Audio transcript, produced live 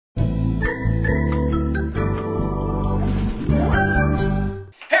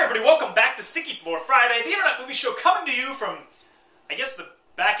to Sticky Floor Friday, the internet movie show coming to you from, I guess, the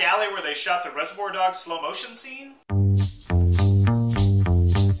back alley where they shot the Reservoir Dogs slow motion scene?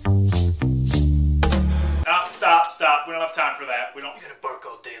 Oh, stop. We don't have time for that. You're gonna bark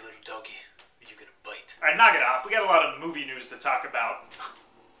all day, little doggy. Or you gonna bite. Alright, knock it off. We got a lot of movie news to talk about.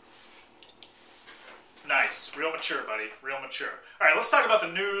 Nice. Real mature, buddy. Real mature. Alright, let's talk about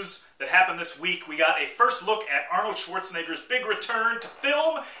the news that happened this week. We got a first look at Arnold Schwarzenegger's big return to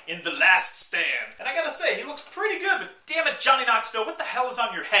film in The Last Stand. And I gotta say, he looks pretty good, but damn it, Johnny Knoxville, what the hell is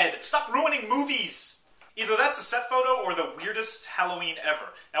on your head? Stop ruining movies! Either that's a set photo or the weirdest Halloween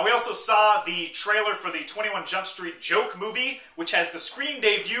ever. Now, we also saw the trailer for the 21 Jump Street joke movie, which has the screen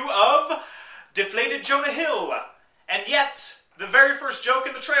debut of Deflated Jonah Hill. And yet, the very first joke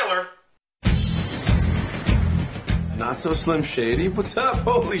in the trailer... Not so Slim Shady. What's up?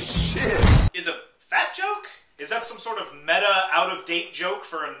 Holy shit. Is a fat joke? Is that some sort of meta out-of-date joke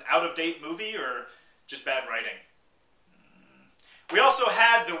for an out-of-date movie, or just bad writing? We also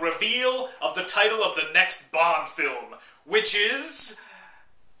had the reveal of the title of the next Bond film, which is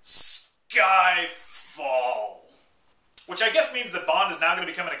Skyfall. Which I guess means that Bond is now going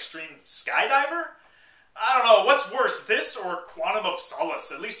to become an extreme skydiver? I don't know, what's worse, this or Quantum of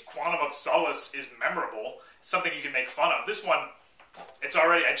Solace? At least Quantum of Solace is memorable. Something you can make fun of. This one, it's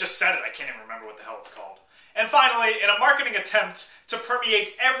already, I just said it, I can't even remember what the hell it's called. And finally, in a marketing attempt to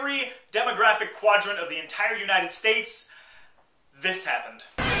permeate every demographic quadrant of the entire United States, this happened.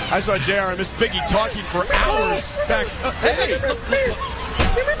 I saw JR and Miss Piggy talking for hours back. Hey!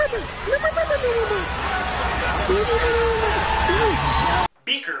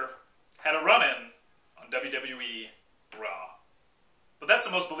 Beaker had a run-in on WWE Raw. But that's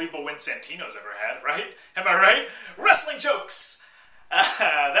the most believable win Santino's ever had, right? Am I right? Wrestling jokes!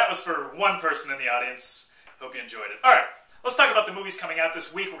 That was for one person in the audience. Hope you enjoyed it. Alright, let's talk about the movies coming out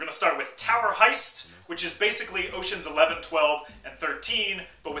this week. We're going to start with Tower Heist, which is basically Oceans 11, 12, and 13,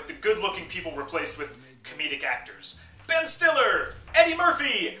 but with the good-looking people replaced with comedic actors. Ben Stiller, Eddie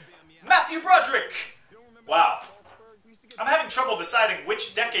Murphy, Matthew Broderick. Wow. I'm having trouble deciding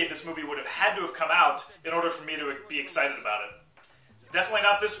which decade this movie would have had to have come out in order for me to be excited about it. It's definitely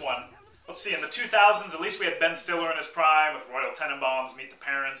not this one. Let's see, in the 2000s, at least we had Ben Stiller in his prime with Royal Tenenbaums, Meet the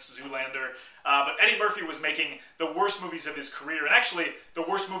Parents, Zoolander. But Eddie Murphy was making the worst movies of his career, and actually the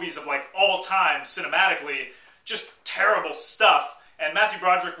worst movies of like all time cinematically. Just terrible stuff. And Matthew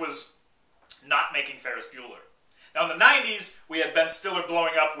Broderick was not making Ferris Bueller. Now in the 90s, we had Ben Stiller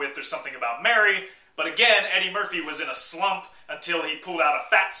blowing up with There's Something About Mary. But again, Eddie Murphy was in a slump until he pulled out a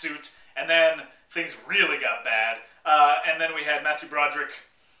fat suit, and then things really got bad. And then we had Matthew Broderick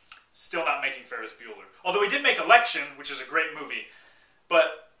still not making Ferris Bueller. Although he did make Election, which is a great movie,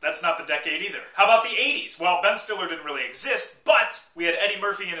 but that's not the decade either. How about the 80s? Well, Ben Stiller didn't really exist, but we had Eddie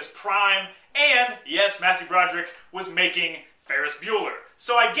Murphy in his prime, and yes, Matthew Broderick was making Ferris Bueller.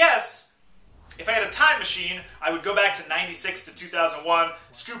 So I guess, if I had a time machine, I would go back to 96 to 2001,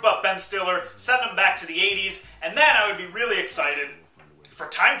 scoop up Ben Stiller, send him back to the 80s, and then I would be really excited for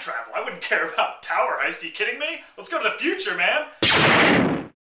time travel. I wouldn't care about Tower Heist. Are you kidding me? Let's go to the future, man.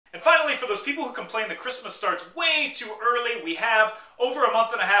 And finally, for those people who complain that Christmas starts way too early, we have, over a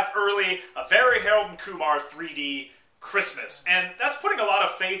month and a half early, a very Harold and Kumar 3D Christmas. And that's putting a lot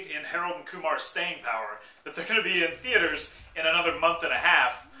of faith in Harold and Kumar's staying power, that they're going to be in theaters in another month and a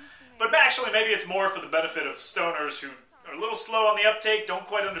half. But actually, maybe it's more for the benefit of stoners who are a little slow on the uptake, don't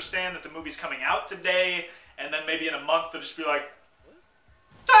quite understand that the movie's coming out today, and then maybe in a month they'll just be like,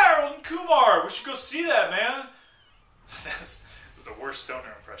 Harold and Kumar, we should go see that, man. That's the worst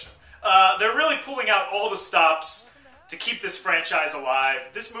stoner impression. They're really pulling out all the stops to keep this franchise alive.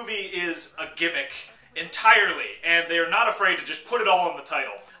 This movie is a gimmick entirely, and they're not afraid to just put it all in the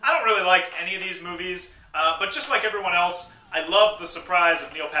title. I don't really like any of these movies, but just like everyone else, I loved the surprise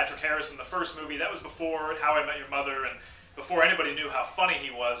of Neil Patrick Harris in the first movie. That was before How I Met Your Mother and before anybody knew how funny he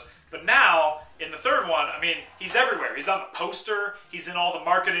was. But now, in the third one, I mean, he's everywhere. He's on the poster, he's in all the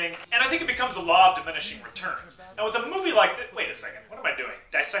marketing, and I think it becomes a law of diminishing returns. Now with a movie like this, wait a second, what am I doing?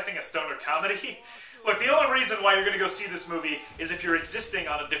 Dissecting a stoner comedy? Look, the only reason why you're going to go see this movie is if you're existing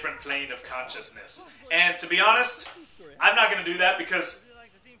on a different plane of consciousness. And to be honest, I'm not going to do that because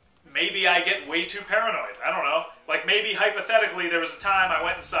maybe I get way too paranoid. I don't know. Like maybe hypothetically there was a time I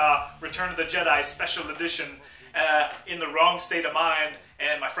went and saw Return of the Jedi Special Edition in the wrong state of mind,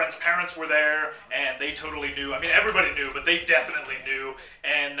 and my friend's parents were there, and they totally knew. I mean, everybody knew, but they definitely knew.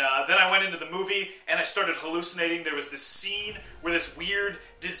 And then I went into the movie, and I started hallucinating. There was this scene where this weird,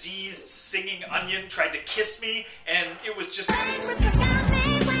 diseased, singing onion tried to kiss me, and it was just...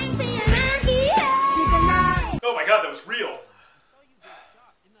 Oh my god, that was real.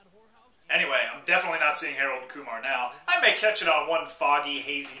 Anyway, I'm definitely not seeing Harold and Kumar now. I may catch it on one foggy,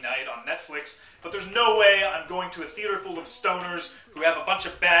 hazy night on Netflix, but there's no way I'm going to a theater full of stoners who have a bunch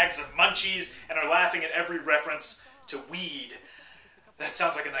of bags of munchies and are laughing at every reference to weed. That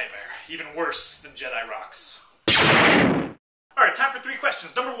sounds like a nightmare. Even worse than Jedi Rocks. Alright, time for 3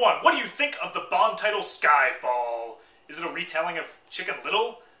 questions. Number 1, what do you think of the Bond title Skyfall? Is it a retelling of Chicken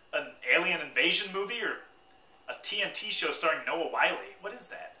Little? An alien invasion movie? Or a TNT show starring Noah Wyle? What is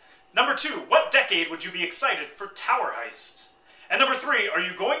that? Number 2, what decade would you be excited for Tower Heist? And number 3, are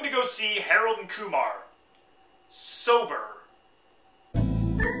you going to go see Harold and Kumar sober? You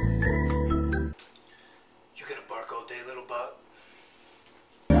gonna bark all day, little butt?